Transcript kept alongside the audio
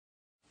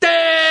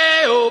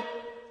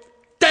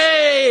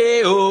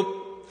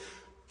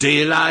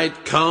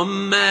Daylight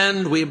come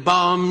and we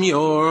bomb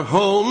your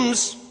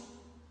homes.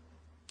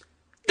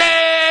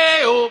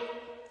 Day-o,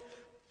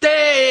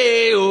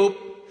 day-o,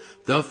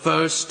 the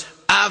first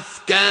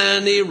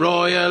Afghani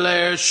Royal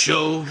Air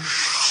Show.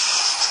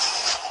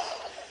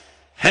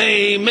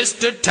 Hey,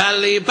 Mr.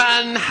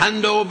 Taliban,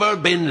 hand over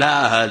Bin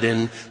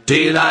Laden.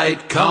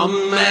 Daylight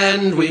come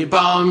and we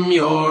bomb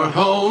your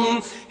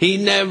home. He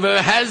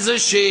never has a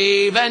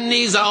shave and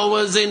he's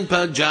always in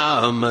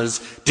pajamas.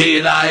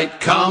 Daylight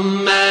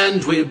come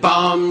and we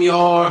bomb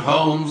your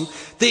home.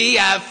 The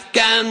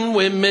Afghan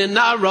women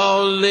are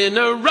all in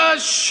a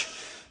rush.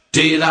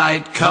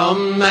 Daylight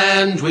come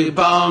and we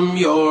bomb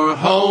your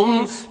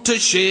home to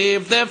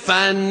shave their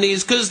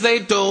fannies 'cause they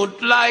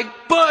don't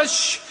like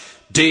Bush.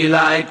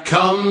 Daylight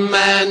come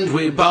and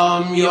we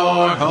bomb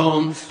your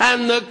home.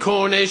 And the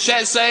Cornish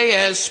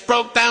SAS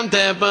broke down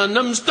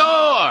Debenham's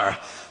door.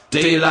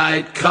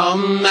 Daylight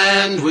come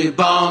and we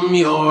bomb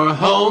your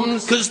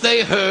homes 'cause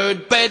they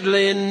heard bed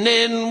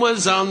linen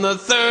was on the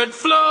 3rd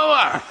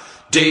floor.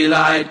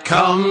 Daylight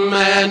come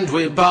and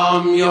we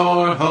bomb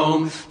your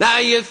home. Now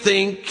you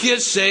think you're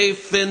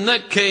safe in the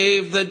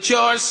cave that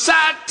you're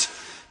sat.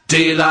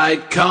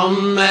 Daylight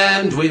come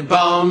and we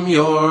bomb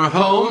your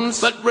homes.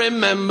 But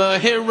remember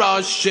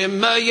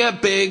Hiroshima, you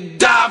big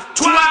daft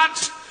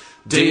twat.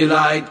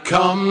 Daylight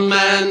come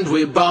and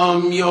we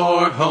bomb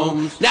your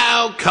homes.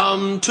 Now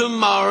come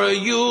tomorrow,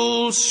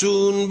 you'll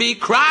soon be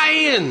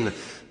crying.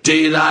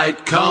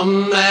 Daylight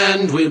come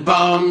and we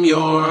bomb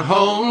your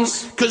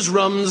homes 'cause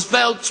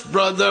Rumsfeld's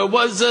brother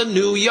was a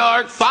New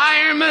York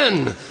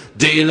fireman.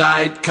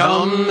 Daylight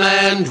come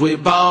and we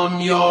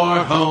bomb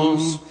your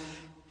homes.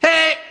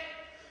 Hey,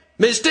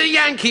 Mr.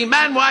 Yankee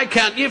Man, why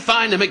can't you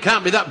find him? It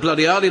can't be that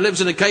bloody hard. He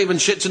lives in a cave and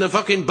shits in a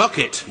fucking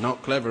bucket.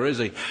 Not clever, is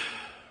he?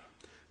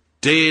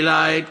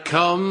 Daylight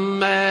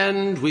come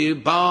and we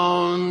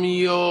bomb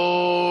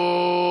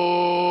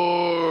your